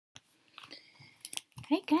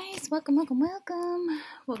Hey guys, welcome.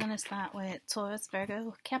 We're going to start with Taurus,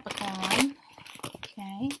 Virgo, Capricorn.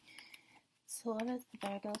 Okay, Taurus,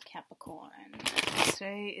 Virgo, Capricorn.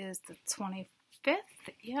 Today is the 25th.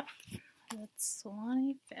 Yep, the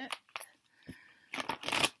 25th.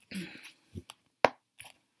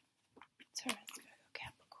 Taurus, Virgo,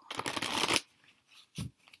 Capricorn.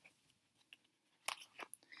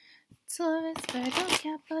 Taurus, Virgo,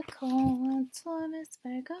 Capricorn. Taurus,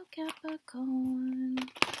 Virgo, Capricorn.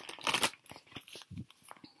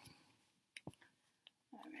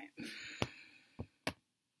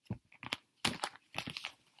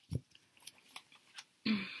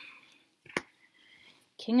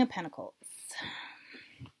 King of Pentacles.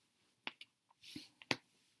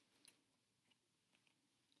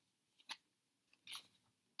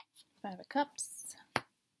 Five of Cups.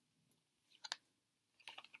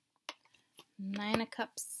 Nine of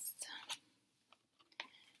Cups.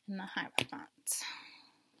 And the Hierophant.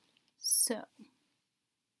 So,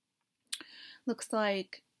 looks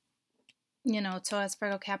like, Taurus,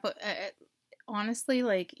 Virgo, Cap. Honestly,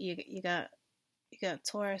 like you got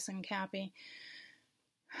Taurus and Cappy.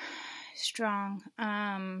 Strong.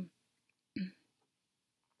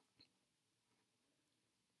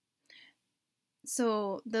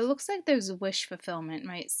 So there looks like there's wish fulfillment,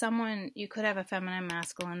 right? You could have a feminine,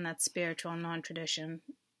 masculine that's spiritual,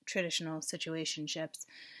 traditional situationships.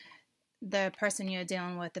 The person you're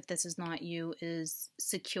dealing with, if this is not you, is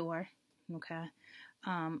secure, okay?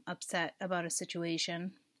 Upset about a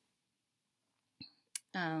situation.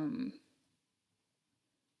 I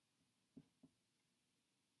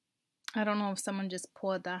don't know if someone just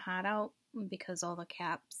poured their heart out because all the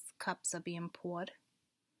cups are being poured.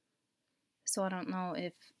 So I don't know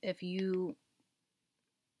if you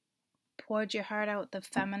poured your heart out, the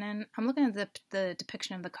feminine. I'm looking at the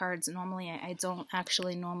depiction of the cards. Normally, I don't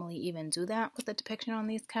actually normally even do that with the depiction on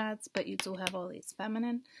these cards, but you do have all these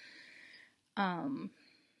feminine.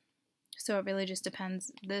 So it really just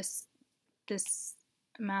depends. This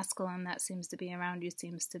masculine that seems to be around you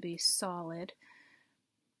seems to be solid.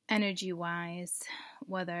 Energy-wise,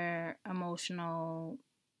 whether emotional,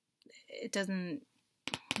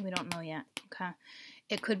 we don't know yet, okay?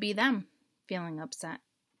 It could be them feeling upset,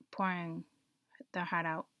 pouring their heart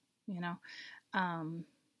out,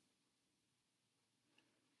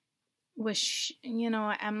 Wish,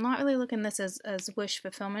 I'm not really looking at this as wish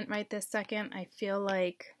fulfillment right this second. I feel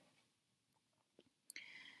like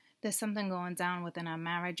there's something going down within a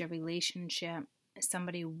marriage, a relationship,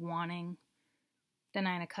 somebody wanting the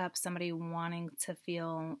Nine of Cups, somebody wanting to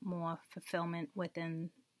feel more fulfillment within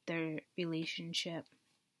their relationship.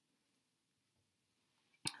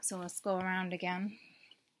 So let's go around again.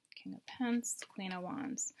 King of Pentacles, Queen of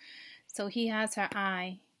Wands. So he has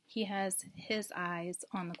his eyes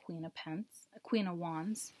on the Queen of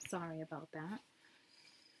Wands. Sorry about that.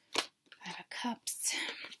 Five of Cups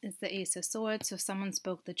is the Ace of Swords. So someone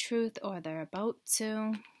spoke the truth or they're about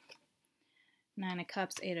to. Nine of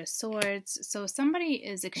Cups, Eight of Swords. So somebody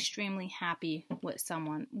is extremely happy with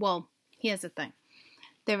someone. Well, here's the thing.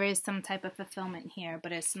 There is some type of fulfillment here,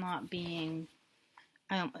 but it's not being,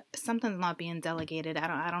 something's not being delegated.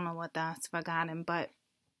 I don't know what that's forgotten, but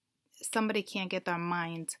somebody can't get their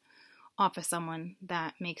mind off of someone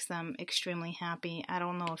that makes them extremely happy. I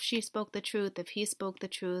don't know if she spoke the truth, if he spoke the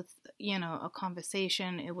truth, a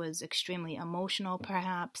conversation. It was extremely emotional,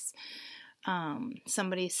 perhaps.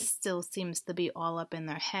 Somebody still seems to be all up in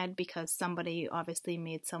their head because somebody obviously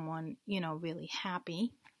made someone, really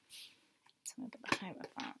happy. So we got the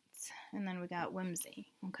Hierophant. And then we got whimsy.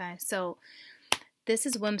 Okay, so this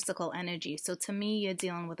is whimsical energy. So to me, you're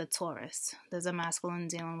dealing with a Taurus. There's a masculine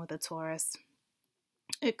dealing with a Taurus.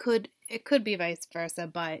 It could be vice versa,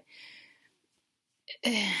 but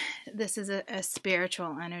this is a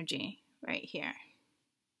spiritual energy right here.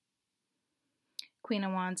 Queen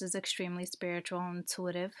of Wands is extremely spiritual and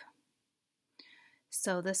intuitive.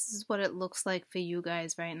 So this is what it looks like for you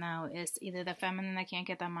guys right now. It's either the feminine that can't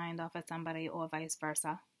get their mind off of somebody or vice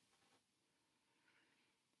versa.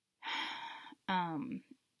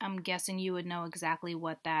 I'm guessing you would know exactly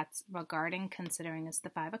what that's regarding, considering it's the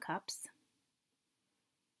Five of Cups.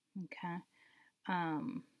 Okay.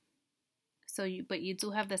 But you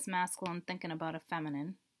do have this masculine thinking about a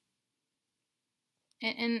feminine.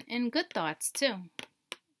 And good thoughts too,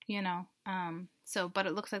 but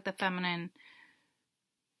it looks like the feminine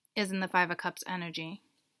is in the Five of Cups energy,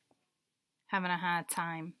 having a hard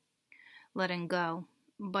time letting go.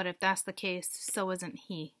 But if that's the case, so isn't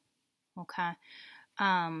he, okay?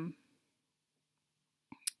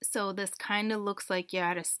 So this kind of looks like you're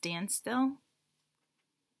at a standstill.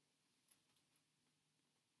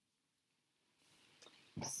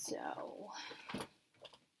 So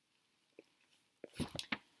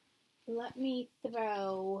let me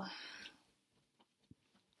throw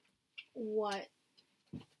what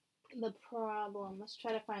the problem, let's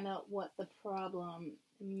try to find out what the problem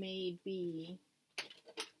may be.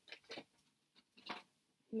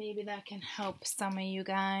 Maybe that can help some of you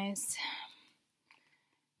guys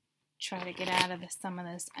try to get out of some of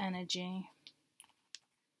this energy.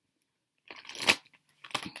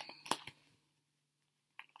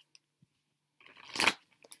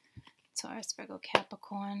 Taurus, Virgo,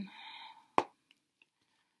 Capricorn. Let's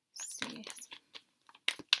see.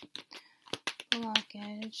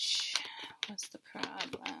 Blockage. What's the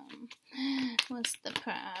problem? What's the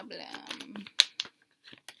problem?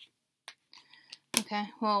 Okay,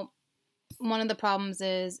 well, one of the problems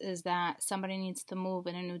is that somebody needs to move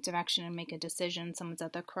in a new direction and make a decision. Someone's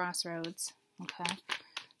at their crossroads, okay?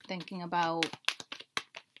 Thinking about,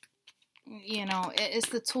 you know, it's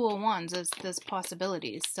the Two of Wands. There's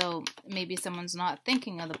possibilities. So maybe someone's not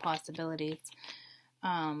thinking of the possibilities.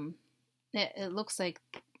 It looks like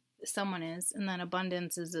someone is, and then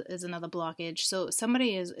abundance is another blockage. So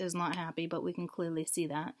somebody is not happy, but we can clearly see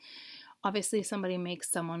that. Obviously, somebody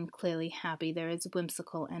makes someone clearly happy. There is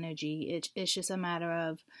whimsical energy. It's just a matter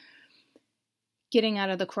of getting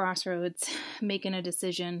out of the crossroads, making a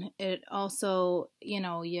decision. It also, you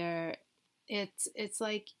know, it's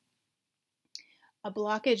like a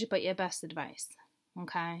blockage, but your best advice,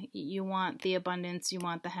 okay? You want the abundance, you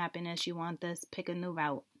want the happiness, you want this, pick a new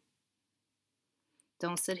route.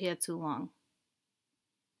 Don't sit here too long,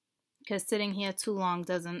 because sitting here too long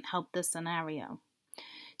doesn't help this scenario.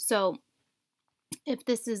 So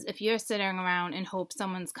if you're sitting around and hope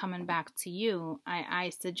someone's coming back to you, I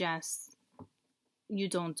suggest you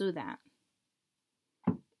don't do that.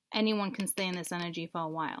 Anyone can stay in this energy for a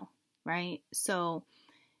while, right? So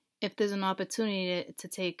if there's an opportunity to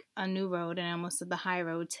take a new road, and I almost said the high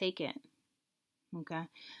road, take it. Okay?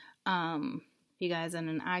 If you guys are in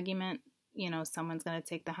an argument, you know, someone's going to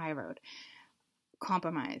take the high road.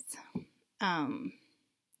 Compromise.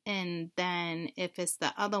 And then if it's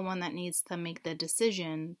the other one that needs to make the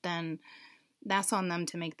decision, then that's on them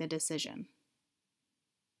to make the decision.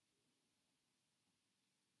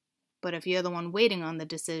 But if you're the one waiting on the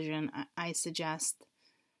decision, I suggest,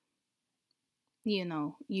 you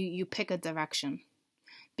know, you pick a direction.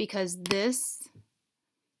 Because this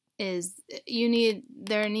is,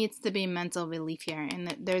 there needs to be mental relief here,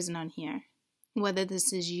 and there's none here. Whether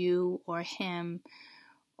this is you or him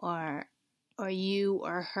or you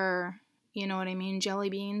or her, you know what I mean?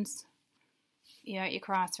 Jelly beans. You're at your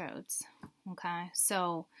crossroads. Okay,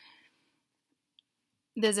 so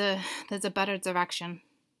there's a better direction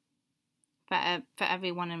for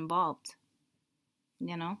everyone involved.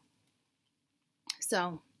 You know.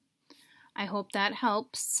 So I hope that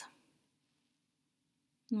helps.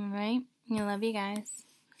 All right, I love you guys.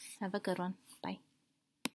 Have a good one.